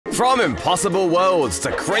From impossible worlds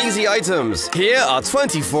to crazy items, here are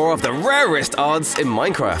 24 of the rarest odds in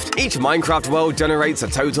Minecraft. Each Minecraft world generates a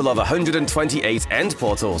total of 128 end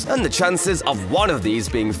portals, and the chances of one of these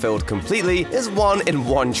being filled completely is 1 in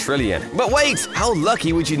 1 trillion. But wait, how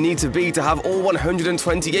lucky would you need to be to have all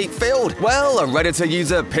 128 filled? Well, a Redditor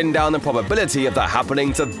user pinned down the probability of that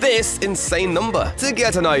happening to this insane number. To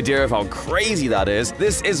get an idea of how crazy that is,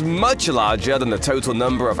 this is much larger than the total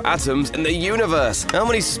number of atoms in the universe. How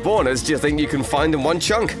many spawners do you think you can find in one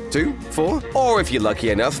chunk? 2? 4? Or if you're lucky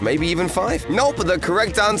enough, maybe even 5? Nope, the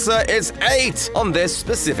correct answer is 8! On this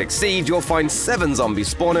specific seed, you'll find 7 zombie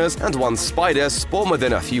spawners and 1 spider spawn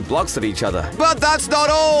within a few blocks of each other. But that's not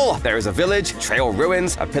all! There is a village, trail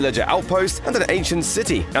ruins, a pillager outpost, and an ancient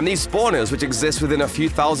city, and these spawners which exist within a few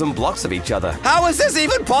thousand blocks of each other. How is this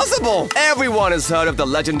even possible? Everyone has heard of the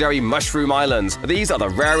legendary Mushroom Islands. These are the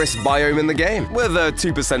rarest biome in the game, with a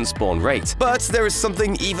 2% spawn rate. But there is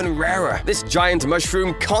something even rarer, this giant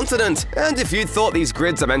mushroom continent. And if you thought these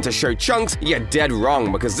grids are meant to show chunks, you're dead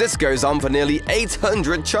wrong, because this goes on for nearly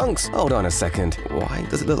 800 chunks. Hold on a second, why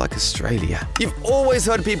does it look like Australia? You've always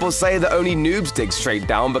heard people say that only noobs dig straight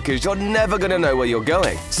down because you're never gonna know where you're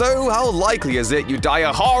going. So how likely is it you die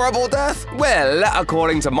a horrible death? Well,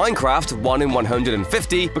 according to Minecraft, 1 in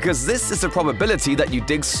 150, because this is the probability that you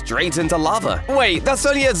dig straight into lava. Wait, that's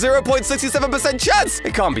only a 0.67% chance!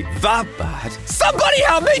 It can't be that bad. Somebody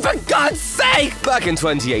help me, for God's sake! Back in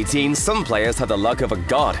 2018, some players had the luck of a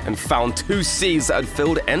god and found 2 seeds that had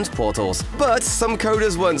filled end portals. But some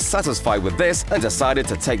coders weren't satisfied with this and decided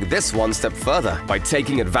to take this one step further. By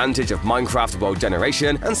taking advantage of Minecraft world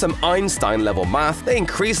generation and some Einstein-level math, they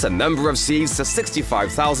increased the number of seeds to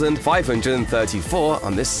 65,534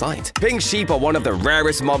 on this site. Pink sheep are one of the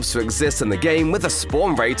rarest mobs to exist in the game, with a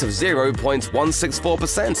spawn rate of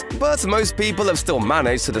 0.164%. But most people have still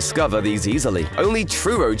managed to discover these easily. Only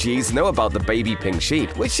true OGs know about the baby pink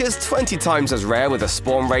sheep, which is 20 times as rare with a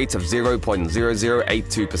spawn rate of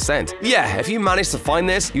 0.0082%. Yeah, if you manage to find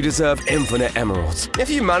this, you deserve infinite emeralds. If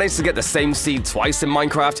you manage to get the same seed twice in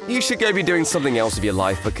Minecraft, you should go be doing something else with your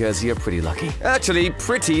life because you're pretty lucky. Actually,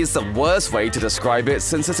 pretty is the worst way to describe it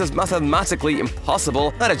since it is mathematically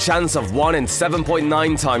impossible and a chance of 1 in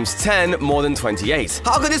 7.9 times 10 more than 28.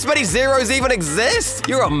 How could this many zeros even exist?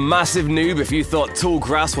 You're a massive noob if you thought tall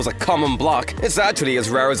grass was a common block. It's actually as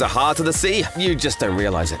rare as a heart of the sea. You just don't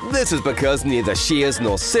realize it. This is because neither shears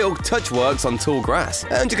nor silk touch works on tall grass,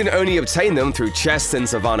 and you can only obtain them through chests in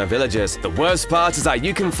savannah villages. The worst part is that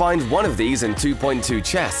you can find one of these in 2.2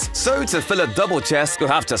 chests. So to fill a double chest, you'll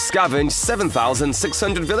have to scavenge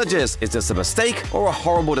 7,600 villages. Is this a mistake or a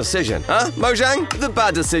horrible decision? Huh, Mojang? The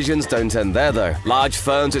bad decisions don't end there though. Large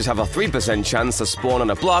ferns which have a 3% chance to spawn on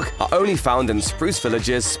a block are only found in spruce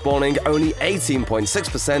villages, spawning only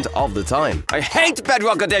 18.6% of the time. I hate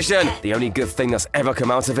Bedrock Edition! The only good thing that's ever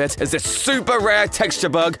come out of it is this super rare texture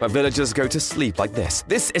bug where villagers go to sleep like this.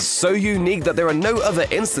 This is so unique that there are no other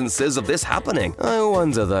instances of this happening. I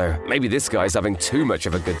wonder though, maybe this guy's having too much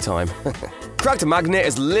of a good time. Cracked Magnet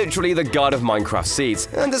is literally the god of Minecraft seeds,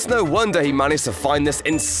 and it's no wonder he managed to find this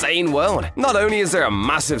insane world. Not only is there a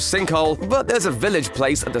massive sinkhole, but there's a village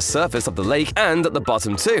place at the surface of the lake and at the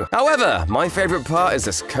bottom too. However, my favorite part is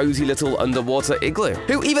this cozy little underwater igloo.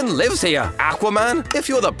 Who even lives here? Aquaman? If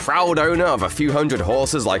you're the proud owner of a few hundred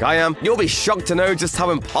horses like I am, you'll be shocked to know just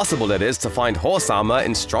how impossible it is to find horse armor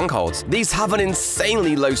in strongholds. These have an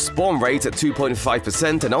insanely low spawn rate at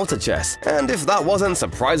 2.5% in altar chests, and if that wasn't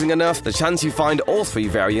surprising enough, the chance you find all 3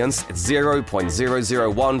 variants is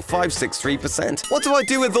 0.001563%. What do I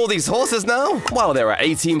do with all these horses now? While there are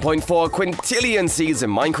 18.4 quintillion seeds in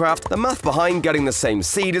Minecraft, the math behind getting the same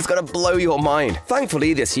seed is gonna blow your mind.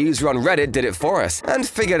 Thankfully, this user on Reddit did it for us, and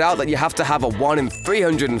figured out that you have to have a 1 in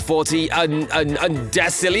 340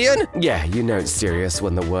 decillion? Yeah, you know it's serious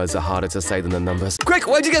when the words are harder to say than the numbers. Quick,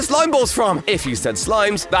 where'd you get slime balls from? If you said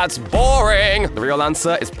slimes, that's boring! The real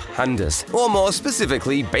answer is pandas. Or more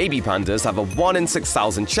specifically, baby pandas have a 1 in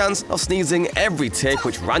 6,000 chance of sneezing every tick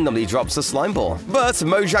which randomly drops a slime ball. But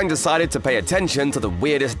Mojang decided to pay attention to the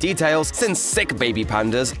weirdest details since sick baby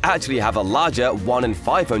pandas actually have a larger 1 in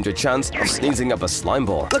 500 chance of sneezing up a slime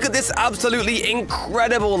ball. Look at this absolutely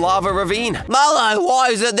incredible lava ravine. Mallow, why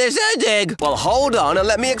isn't this ending? Well, hold on and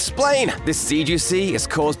let me explain. This seed you see is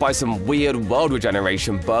caused by some weird world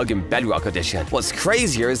regeneration bug in Bedrock Edition. What's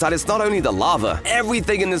crazier is that it's not only the lava.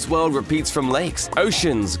 Everything in this world repeats from lakes,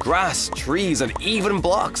 oceans, grass, trees, and even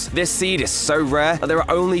blocks. This seed is so rare that there are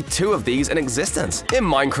only 2 of these in existence. In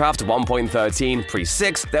Minecraft 1.13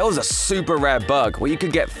 pre-6, there was a super rare bug where you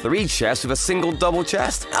could get 3 chests with a single double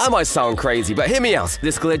chest. That might sound crazy, but hear me out.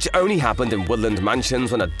 This glitch only happened in woodland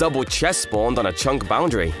mansions when a double chest spawned on a a chunk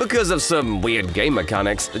boundary. Because of some weird game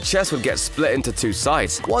mechanics, the chest would get split into two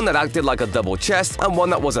sides, one that acted like a double chest and one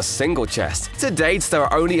that was a single chest. To date, there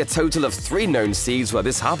are only a total of 3 known seeds where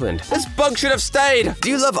this happened. This bug should have stayed! Do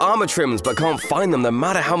you love armor trims but can't find them no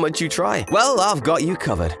matter how much you try? Well, I've got you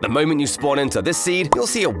covered. The moment you spawn into this seed, you'll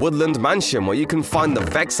see a woodland mansion where you can find the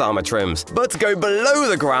Vex armor trims. But go below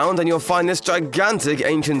the ground and you'll find this gigantic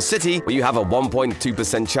ancient city where you have a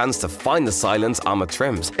 1.2% chance to find the silent armor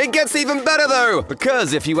trims. It gets even better though,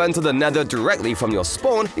 because if you enter the nether directly from your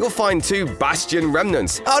spawn, you'll find 2 bastion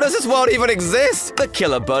remnants. How does this world even exist? The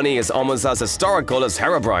killer bunny is almost as historical as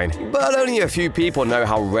Herobrine, but only a few people know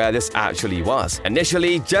how rare this actually was.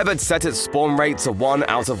 Initially, Jeb had set its spawn rate to 1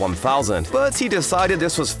 out of 1,000, but he decided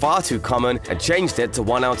this was far too common and changed it to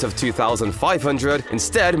 1 out of 2,500,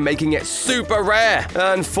 instead making it super rare.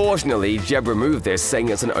 Unfortunately, Jeb removed this, saying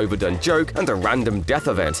it's an overdone joke and a random death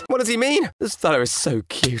event. What does he mean? This fella is so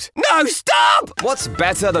cute. No, stop! What's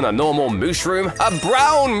better than a normal mushroom? A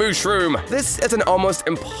brown mushroom! This is an almost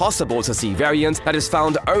impossible to see variant that is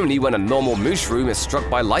found only when a normal mushroom is struck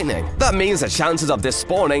by lightning. That means the chances of this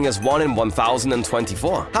spawning is 1 in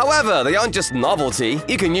 1,024. However, they aren't just novelty.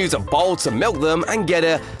 You can use a bowl to milk them and get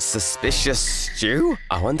a suspicious stew?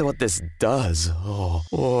 I wonder what this does.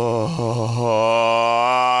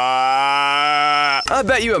 I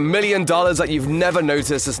bet you $1 million that you've never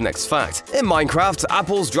noticed this next fact. In Minecraft,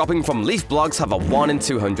 apples dropping from leaf blocks have a 1 in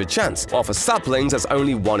 200 chance, while for saplings it's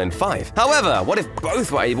only 1 in 5. However, what if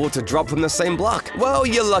both were able to drop from the same block? Well,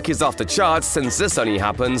 your luck is off the charts since this only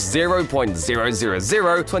happens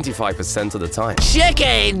 0.00025% of the time.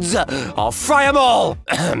 Chickens! I'll fry them all!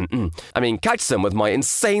 I mean, catch them with my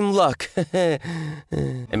insane luck. In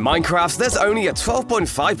Minecraft, there's only a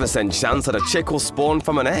 12.5% chance that a chick will spawn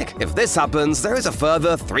from an egg. If this happens, there is a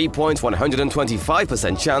further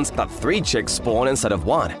 3.125% chance that 3 chicks spawn instead of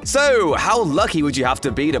 1. So, how lucky would you have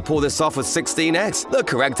to be to pull this off with 16 eggs? The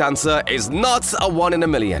correct answer is not a 1 in a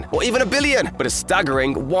million, or even a billion, but a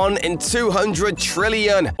staggering 1 in 200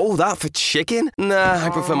 trillion. All that for chicken? Nah,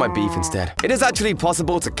 I prefer my beef instead. It is actually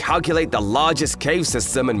possible to calculate the largest cave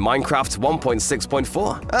system in Minecraft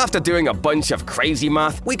 1.6.4. After doing a bunch of crazy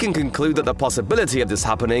math, we can conclude that the possibility of this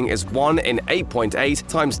happening is 1 in 8.8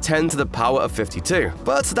 times 10 to the power of 52.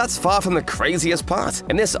 But that's far from the craziest part.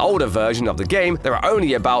 In this older version of the game, there are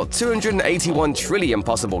only about 281 trillion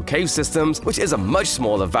possible cave systems, which is a much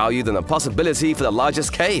smaller value than the possibility for the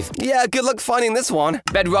largest cave. Yeah, good luck finding this one.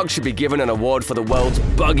 Bedrock should be given an award for the world's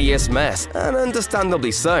buggiest mess, and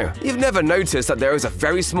understandably so. You've never noticed that there is a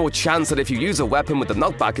very small chance that if you use a weapon with the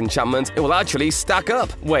knockback enchantment, it will actually stack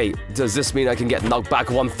up. Wait, does this mean I can get knockback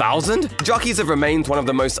 1,000? Jockeys have remained one of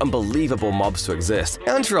the most unbelievable mobs to exist,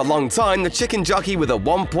 and for a long time, the chicken jockey with a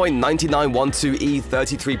 1.9912e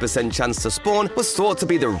 33% chance to spawn was thought to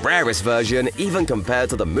be the rarest version, even compared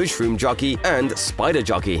to the mushroom jockey and spider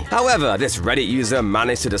jockey. However, this Reddit user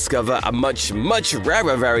managed to discover a much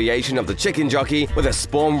rarer variation of the chicken jockey with a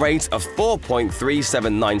spawn rate of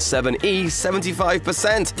 4.3797e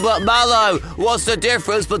 75%. But Mallow, what's the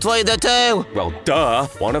difference between the two? Well, duh.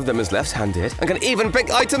 One of them is left-handed and can even pick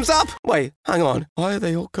items up. Wait, hang on. Why are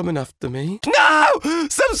they all coming after me? No!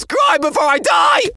 Subscribe before I die!